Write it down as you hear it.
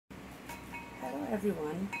Hello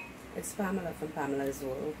everyone, it's Pamela from Pamela's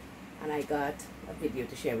World, and I got a video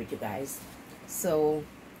to share with you guys. So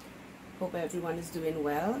hope everyone is doing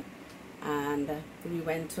well. And we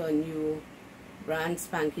went to a new brand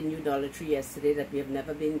spanking new Dollar Tree yesterday that we have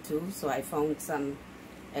never been to, so I found some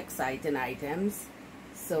exciting items.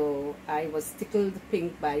 So I was tickled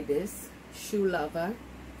pink by this shoe lover,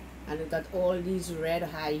 and it got all these red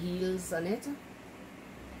high heels on it.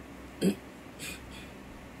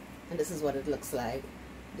 And this is what it looks like.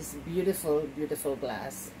 This beautiful, beautiful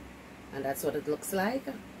glass. And that's what it looks like.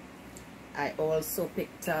 I also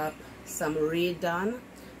picked up some Ray-Don.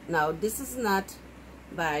 Now, this is not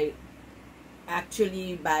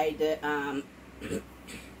actually by the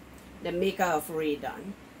the maker of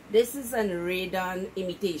Ray-Don. This is a Ray-Don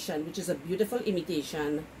imitation, which is a beautiful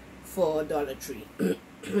imitation for Dollar Tree.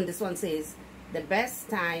 And this one says, the best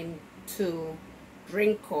time to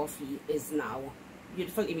drink coffee is now.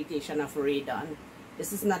 Beautiful imitation of Ray-Don.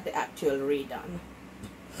 This is not the actual Ray-Don.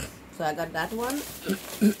 So I got that one.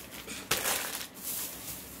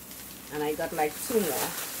 And I got like two more.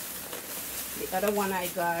 The other one I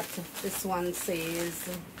got, this one says,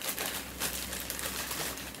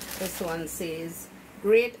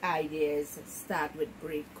 great ideas start with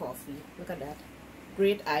great coffee. Look at that.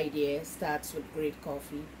 Great idea starts with great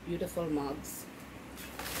coffee. Beautiful mugs.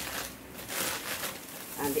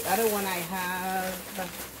 And the other one I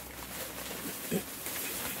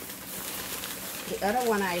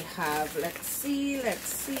have, let's see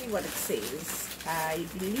what it says. I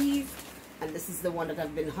believe, and this is the one that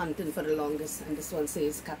I've been hunting for the longest, and this one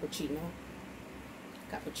says cappuccino.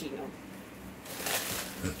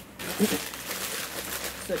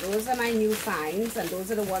 So those are my new finds, and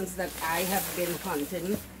those are the ones that I have been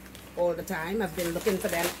hunting all the time. I've been looking for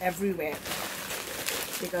them everywhere,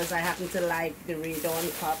 because I happen to like the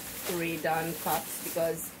Ray-Don cups,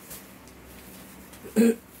 because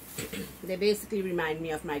they basically remind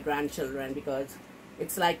me of my grandchildren, because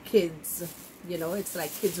it's like kids, you know, it's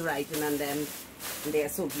like kids writing on them, and they're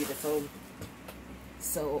so beautiful.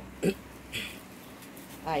 So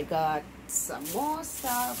I got some more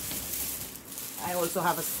stuff. I also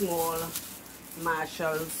have a small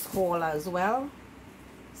Marshall's haul as well.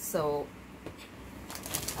 So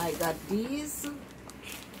I got these.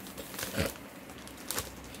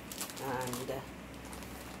 And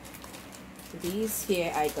these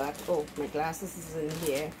here I got. Oh, my glasses is in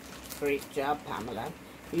here. Great job, Pamela.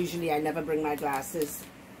 Usually I never bring my glasses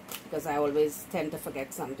because I always tend to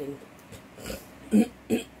forget something.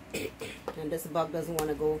 And this bug doesn't want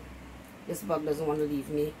to go. This bug doesn't want to leave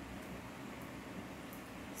me.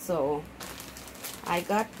 So I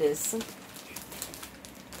got this.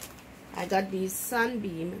 I got these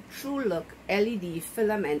Sunbeam True Look LED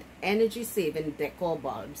filament energy saving decor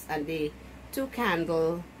bulbs, and they 2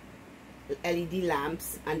 candle LED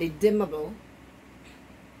lamps, and they're dimmable,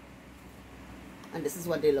 and this is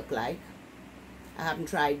what they look like. I haven't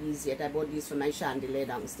tried these yet. I bought these for my chandelier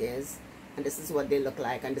downstairs, and this is what they look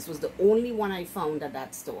like, and this was the only one I found at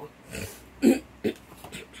that store. I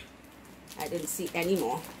didn't see any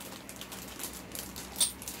more.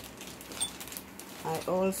 I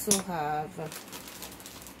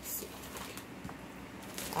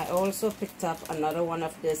also picked up another one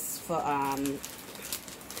of this for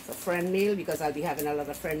friend mail, because I'll be having a lot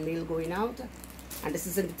of friend mail going out. And this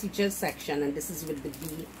is in the teachers section, and this is with the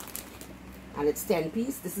B, and it's 10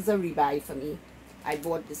 piece. This is a rebuy for me. I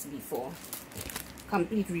bought this before.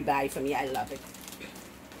 Complete rebuy for me. I love it.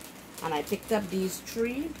 And I picked up these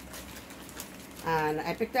 3. And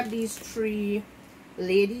I picked up these 3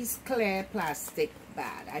 ladies clear plastic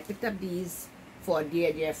bag. I picked up these for a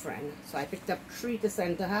dear friend. So I picked up 3 to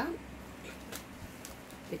send to her,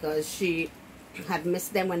 because she had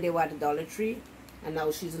missed them when they were at the Dollar Tree, and now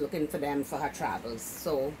she's looking for them for her travels.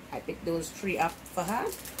 So I picked those 3 up for her.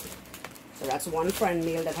 So that's one friend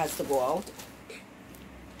mail that has to go out.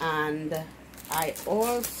 And I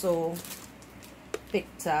also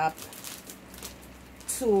picked up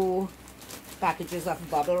 2 packages of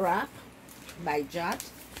bubble wrap by Jot,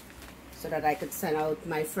 so that I could send out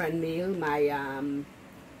my friend mail, my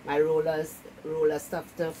roller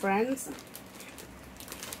stuff to friends.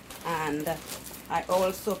 And I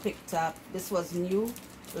also picked up, this was new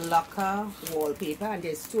locker wallpaper, and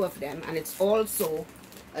there's 2 of them, and it's also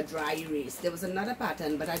a dry erase. There was another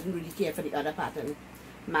pattern, but I didn't really care for the other pattern.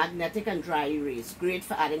 Magnetic and dry erase, great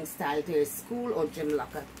for adding style to a school or gym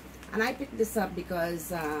locker. And I picked this up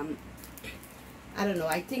because I don't know,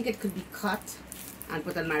 I think it could be cut and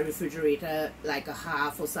put on my refrigerator like a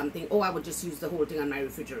half or something, or I would just use the whole thing on my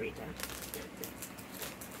refrigerator.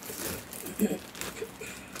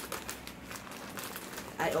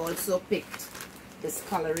 I also picked this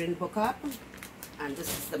coloring book up, and this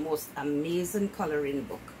is the most amazing coloring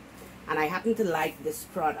book, and I happen to like this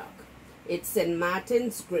product. It's St.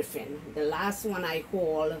 Martin's Griffin. The last one I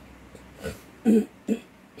haul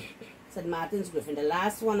St. Martin's Griffin. The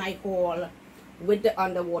last one I haul with the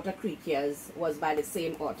underwater creatures was by the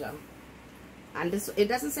same author. And this, it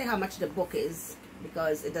doesn't say how much the book is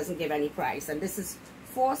because it doesn't give any price. And this is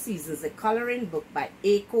 4 Seasons, a coloring book by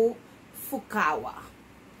Eiko Fukawa.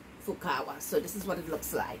 So this is what it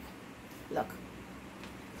looks like. Look.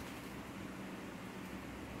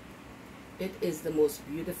 It is the most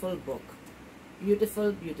beautiful book.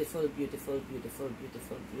 Beautiful, beautiful, beautiful, beautiful,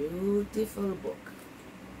 beautiful, beautiful book.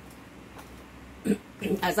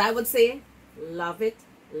 As I would say, love it,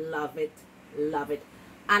 love it, love it.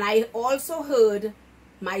 And I also heard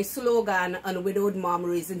my slogan on Widowed Mom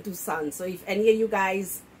Raising 2 Sons. So if any of you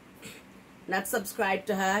guys not subscribed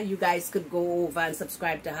to her, you guys could go over and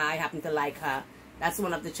subscribe to her. I happen to like her. That's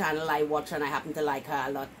one of the channel I watch, and I happen to like her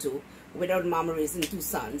a lot too. Widowed Mom Raising 2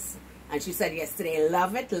 Sons. And she said yesterday,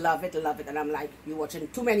 love it, love it, love it. And I'm like, you're watching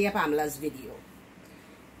too many of Pamela's video.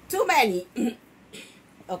 Too many.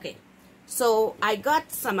 Okay. So I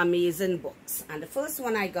got some amazing books. And the first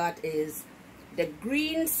one I got is The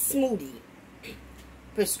Green Smoothie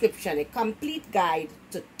Prescription, a complete guide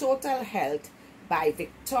to total health by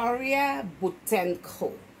Victoria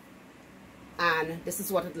Butenko. And this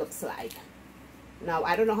is what it looks like. Now,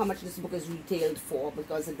 I don't know how much this book is retailed for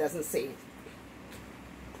because it doesn't say it.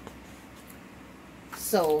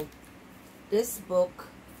 So, this book,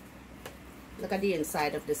 look at the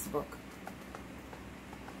inside of this book.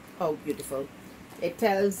 Oh, beautiful. It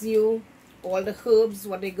tells you all the herbs,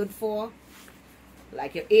 what they're good for.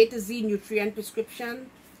 Like your A to Z nutrient prescription.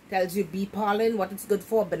 Tells you bee pollen, what it's good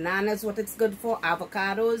for. Bananas, what it's good for.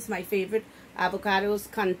 Avocados, my favorite.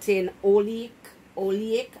 Avocados contain oleic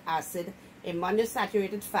acid. A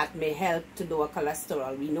monounsaturated fat may help to lower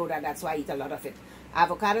cholesterol. We know that, that's why I eat a lot of it.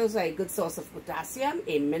 Avocados are a good source of potassium,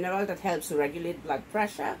 a mineral that helps to regulate blood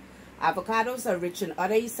pressure. Avocados are rich in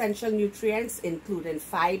other essential nutrients, including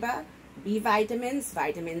fiber, B vitamins,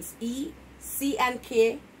 vitamins E, C and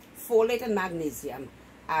K, folate and magnesium.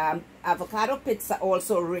 Avocado pits are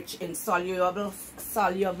also rich in soluble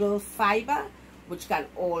fiber, which can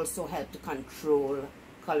also help to control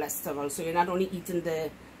cholesterol. So you're not only eating the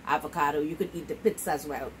avocado, you could eat the pits as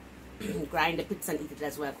well. Grind the pits and eat it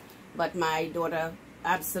as well. But my daughter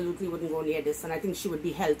absolutely wouldn't go near this, and I think she would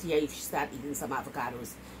be healthier if she started eating some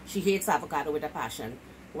avocados. She hates avocado with a passion.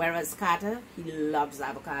 Whereas Carter, he loves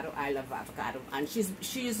avocado. I love avocado. And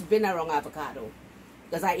she's been around avocado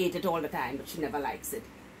because I ate it all the time, but she never likes it.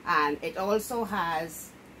 And it also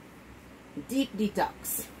has deep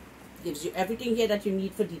detox. Gives you everything here that you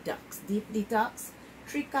need for detox. Deep detox,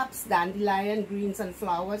 3 cups dandelion greens and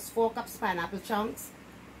flowers, 4 cups pineapple chunks,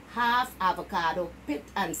 half avocado, pit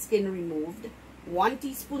and skin removed, 1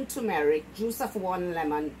 teaspoon turmeric, juice of 1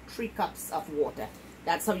 lemon, 3 cups of water.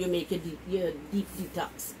 That's how you make your deep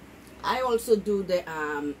detox. I also do the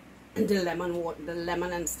lemon water, the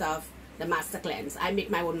lemon and stuff, the master cleanse. I make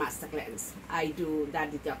my own master cleanse. I do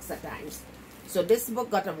that detox at times. So this book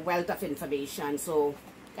got a wealth of information. So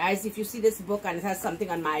guys, if you see this book and it has something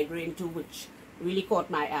on migraine too, which really caught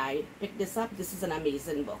my eye, pick this up. This is an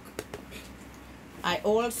amazing book. I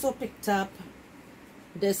also picked up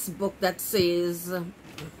this book that says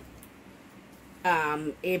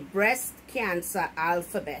A Breast Cancer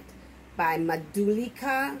Alphabet by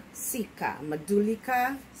Madhulika Sika.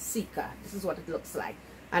 Madhulika Sika. This is what it looks like.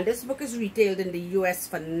 And this book is retailed in the US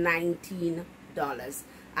for $19.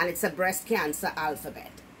 And it's a breast cancer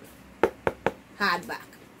alphabet. Hardback.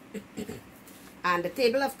 And the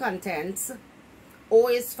table of contents. O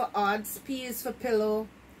is for odds, P is for pillow,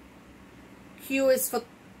 Q is for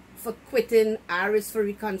quitting, R is for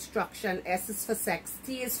reconstruction, S is for sex,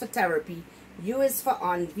 T is for therapy, U is for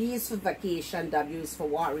on, V is for vacation, W is for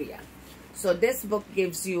warrior. So this book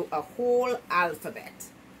gives you a whole alphabet.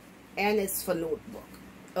 N is for notebook.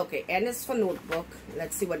 Okay, N is for notebook.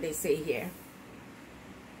 Let's see what they say here.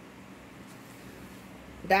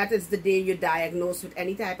 That is the day you're diagnosed with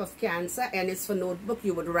any type of cancer. N is for notebook.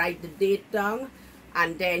 You would write the date down,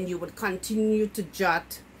 and then you would continue to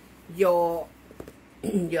jot your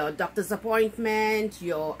doctor's appointment,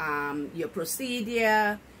 your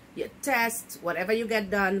procedure, your test, whatever you get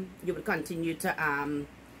done. You would continue to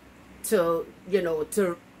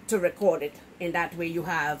record it. In that way, you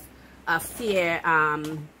have a fair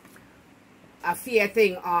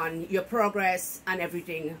thing on your progress and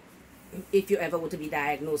everything. If you ever were to be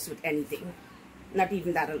diagnosed with anything, not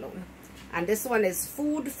even that alone. And this one is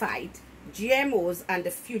Food Fight, GMOs and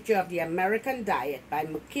the Future of the American Diet by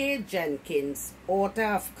McKay Jenkins, author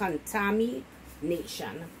of Contamination.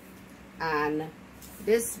 And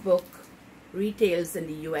this book retails in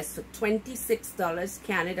the US for $26,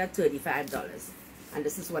 Canada $35. And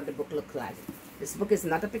this is what the book looks like. This book is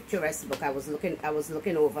not a picturesque book. I was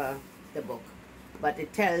looking over the book, but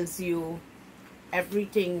it tells you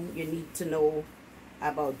everything you need to know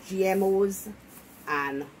about GMOs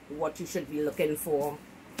and what you should be looking for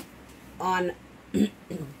on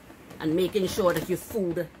and making sure that your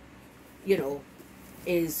food, you know,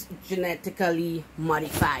 is genetically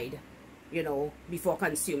modified, you know, before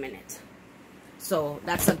consuming it. So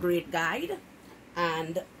that's a great guide.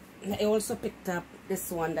 And I also picked up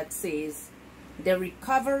this one that says The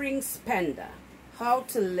Recovering Spender: How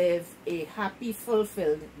to Live a Happy,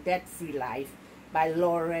 Fulfilled, Debt-Free Life by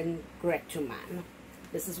Lauren Gretuman.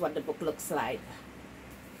 This is what the book looks like.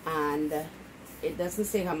 And it doesn't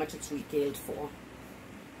say how much it's retailed for.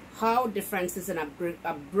 How differences in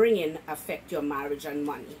upbringing affect your marriage and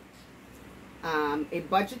money. A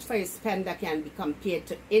budget for a spender can be compared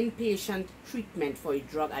to inpatient treatment for a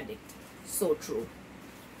drug addict. So true.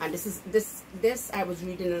 And this I was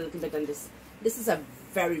reading a little bit on this. This is a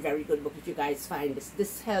very, very good book if you guys find this.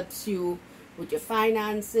 This helps you with your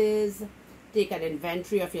finances, take an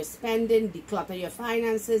inventory of your spending, declutter your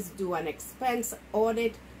finances, do an expense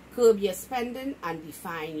audit, curb your spending, and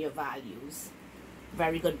define your values.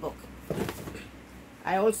 Very good book.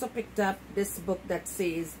 I also picked up this book that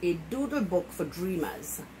says A Doodle Book for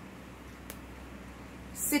Dreamers.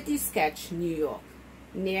 City Sketch, New York.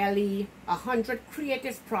 Nearly 100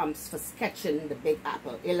 creative prompts for sketching the Big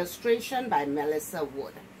Apple. Illustration by Melissa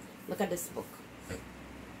Wood. Look at this book.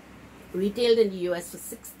 Retailed in the US for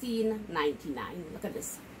 $16.99. Look at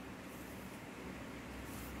this.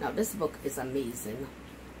 Now this book is amazing.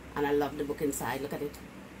 And I love the book inside. Look at it.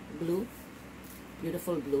 Blue.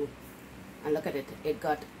 Beautiful blue. And look at it. It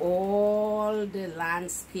got all the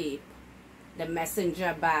landscape. The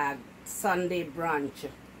messenger bag. Sunday brunch.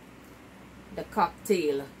 The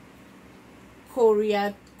cocktail.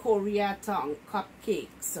 Koreatown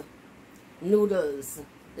cupcakes. Noodles.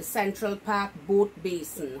 The Central Park boat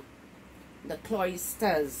basin. The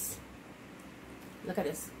cloisters. Look at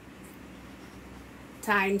this.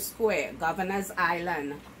 Times Square, Governor's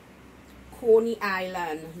Island, Coney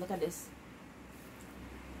Island. Look at this.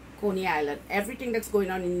 Coney Island. Everything that's going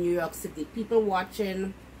on in New York City. People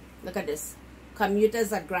watching. Look at this.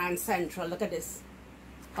 Commuters at Grand Central. Look at this.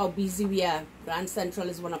 How busy we are. Grand Central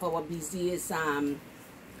is one of our busiest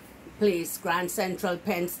place. Grand Central,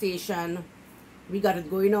 Penn Station. We got it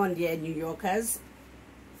going on there, New Yorkers.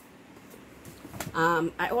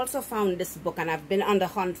 I also found this book, and I've been on the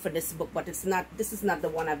hunt for this book, but this is not the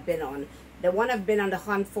one I've been on. The one I've been on the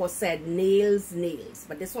hunt for said nails,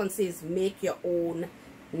 but this one says make your own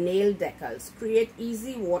nail decals. Create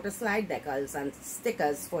easy water slide decals and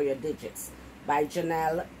stickers for your digits by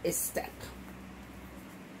Janelle Estep.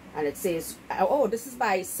 And it says, oh, this is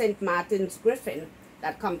by St. Martin's Griffin,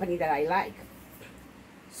 that company that I like.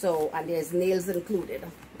 So, and there's nails included,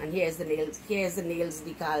 and here's the nails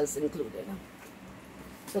decals included.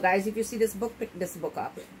 So guys, if you see this book, pick this book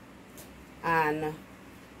up. And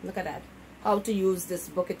look at that. How to use this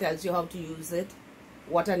book. It tells you how to use it.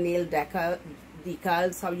 What are nail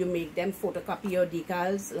decals, how you make them, photocopy your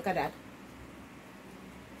decals. Look at that.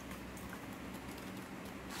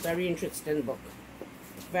 Very interesting book.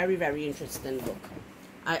 Very, very interesting book.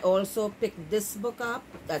 I also picked this book up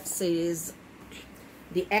that says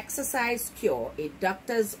The Exercise Cure, a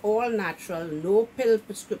doctor's all-natural, no-pill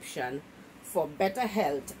prescription for better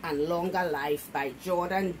health and longer life by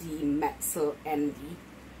Jordan D. Metzel, MD.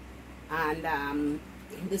 And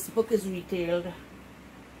this book is retailed.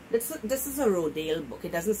 This is a Rodale book.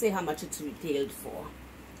 It doesn't say how much it's retailed for.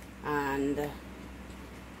 And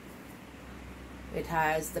it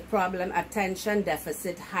has the problem attention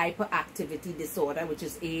deficit hyperactivity disorder, which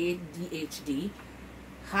is ADHD.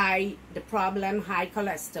 The problem high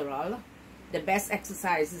cholesterol. The best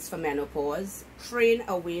exercises for menopause. Train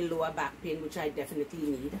away lower back pain, which I definitely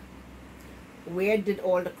need. Where did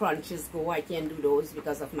all the crunches go? I can't do those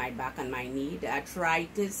because of my back and my knee. The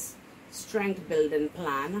arthritis strength building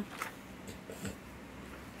plan.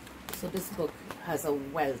 So this book has a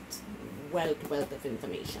wealth of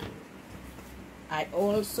information. I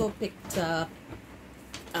also picked up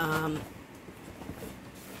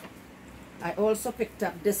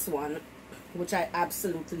this one, which I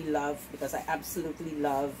absolutely love, because I absolutely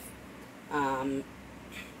love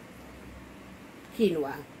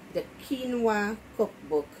quinoa. The Quinoa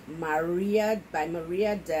Cookbook by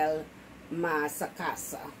Maria del Mar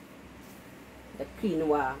Sacasa. The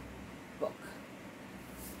quinoa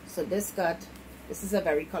So this is a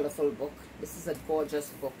very colorful book. This is a gorgeous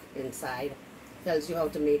book inside. Tells you how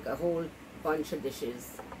to make a whole bunch of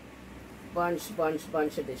dishes. Bunch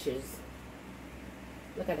of dishes.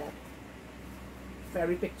 Look at that.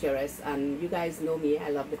 Very picturesque. And you guys know me, I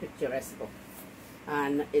love the picturesque book.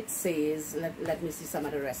 And it says, let me see some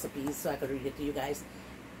of the recipes so I can read it to you guys.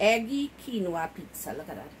 Eggy quinoa pizza. Look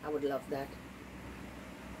at that. I would love that.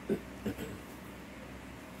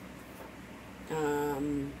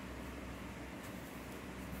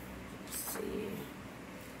 Let's see.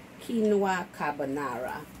 Quinoa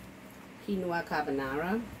carbonara. Quinoa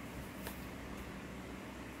carbonara.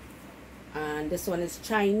 And this one is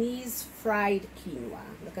Chinese fried quinoa.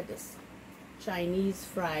 Look at this. Chinese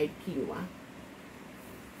fried quinoa.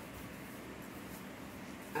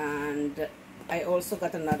 And I also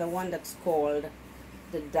got another one that's called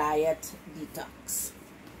the Diet Detox.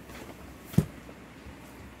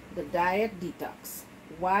 The Diet Detox.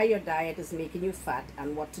 Why Your Diet is Making You Fat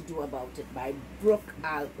and What to Do About It by Brooke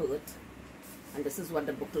Alpert. And this is what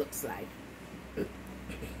the book looks like.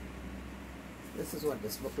 This is what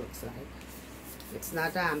this book looks like. It's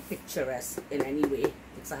not picturesque in any way.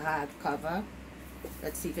 It's a hardcover.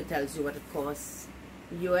 Let's see if it tells you what it costs.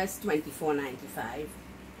 US $24.95.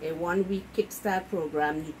 A 1-week Kickstart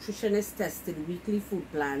program, nutritionist tested weekly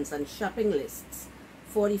food plans and shopping lists.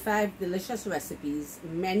 45 delicious recipes,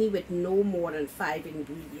 many with no more than 5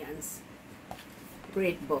 ingredients.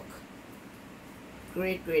 Great book.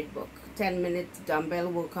 Great book. 10-minute dumbbell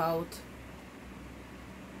workout.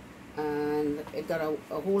 And it got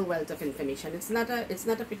a whole wealth of information. It's not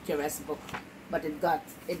a picturesque book, but it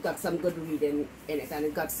got some good reading in it, and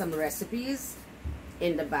it got some recipes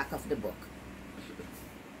in the back of the book.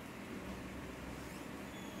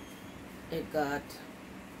 It got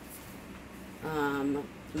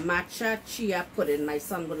matcha chia pudding. My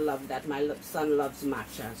son would love that. My son loves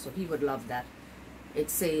matcha, so he would love that. It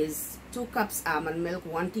says 2 cups almond milk,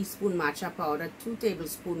 1 teaspoon matcha powder, 2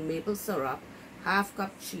 tablespoons maple syrup, half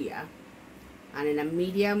cup chia, and in a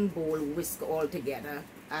medium bowl whisk all together.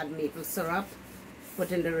 Add maple syrup,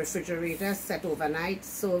 put in the refrigerator, set overnight,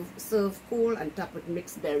 serve cool, and top with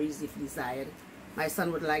mixed berries if desired. My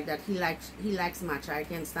son would like that. He likes matcha. I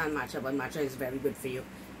can't stand matcha, but matcha is very good for you.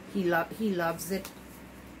 He loves it.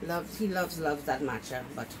 He loves that matcha,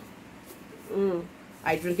 but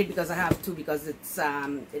I drink it because I have to, because it's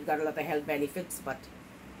it got a lot of health benefits, but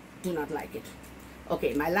do not like it.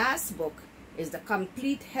 Okay, my last book is the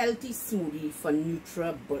Complete Healthy Smoothie for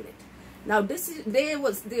NutriBullet. Now they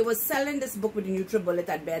were selling this book with the NutriBullet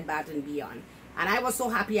at Bed Bath & Beyond, and I was so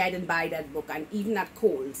happy I didn't buy that book, and even at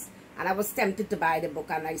Kohl's, and I was tempted to buy the book,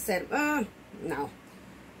 and I said no.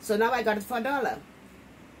 So now I got it for $1.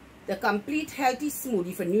 The Complete Healthy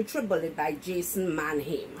Smoothie for NutriBullet by Jason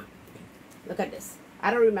Mannheim. Look at this.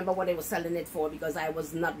 I don't remember what they were selling it for because I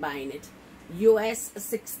was not buying it. US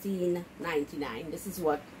 $16.99. This is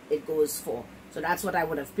what it goes for. So that's what I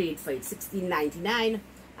would have paid for it, $16.99.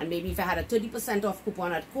 And maybe if I had a 30% off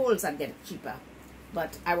coupon at Kohl's, I'd get it cheaper.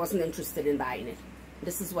 But I wasn't interested in buying it.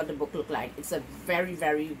 This is what the book looked like. It's a very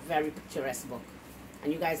picturesque book.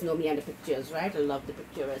 And you guys know me and the pictures, right? I love the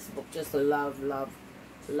picturesque book. Just love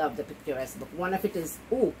the picturesque book. One of it is,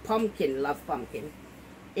 pumpkin. Love pumpkin.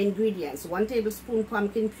 Ingredients: 1 tablespoon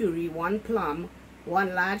pumpkin puree, 1 plum,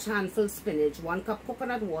 1 large handful spinach, 1 cup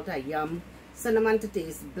coconut water, yum, cinnamon to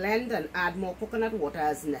taste. Blend and add more coconut water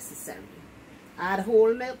as necessary. Add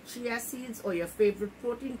whole milk, chia seeds, or your favorite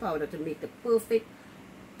protein powder to make the perfect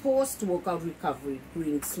post-workout recovery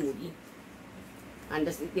green smoothie. And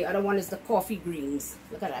the other one is the coffee greens.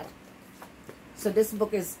 Look at that. So this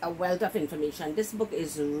book is a wealth of information. This book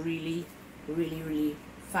is really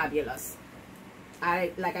fabulous.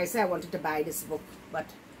 Like I said, I wanted to buy this book, but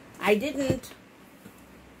I didn't.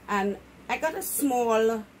 And I got a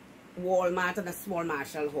small Walmart and a small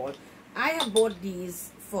Marshall haul. I have bought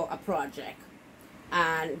these for a project,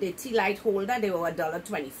 and the tea light holder, they were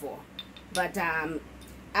 $1.24. But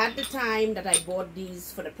at the time that I bought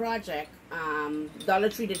these for the project, Dollar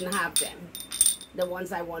Tree didn't have them, the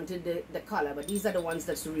ones I wanted, the color. But these are the ones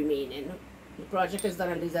that's remaining. The project is done,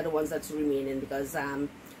 and these are the ones that's remaining because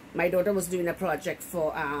my daughter was doing a project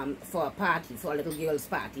for a party, for a little girl's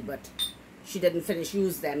party, but she didn't finish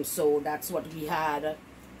use them, so that's what we had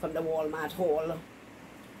from the Walmart haul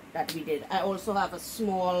that we did. I also have a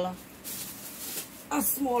small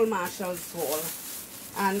Marshall's haul,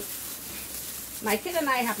 and my kid and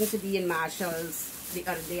I happened to be in Marshall's the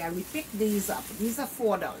other day, and we picked these up. These are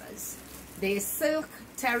 $4. They're silk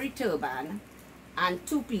terry turban and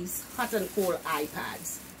 2-piece hot and cold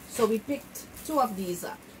iPads. So we picked 2 of these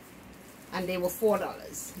up, and they were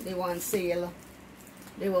 $4. They were on sale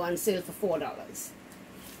They were on sale for $4.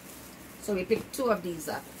 So we picked 2 of these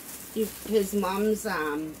up. His mom's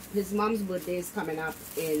birthday is coming up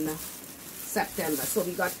in September, so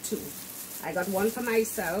we got 2. I got 1 for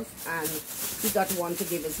myself, and he got 1 to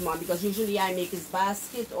give his mom, because usually I make his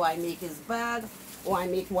basket, or I make his bag, or I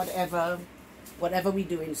make whatever we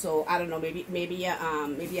doing. So I don't know, maybe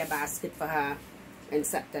a basket for her in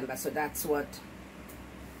September. So that's what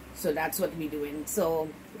we're doing. So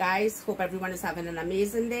guys, hope everyone is having an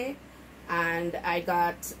amazing day. And I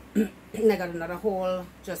got another haul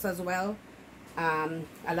just as well.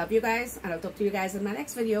 I love you guys, and I'll talk to you guys in my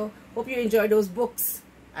next video. Hope you enjoy those books.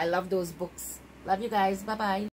 I love those books. Love you guys. Bye bye.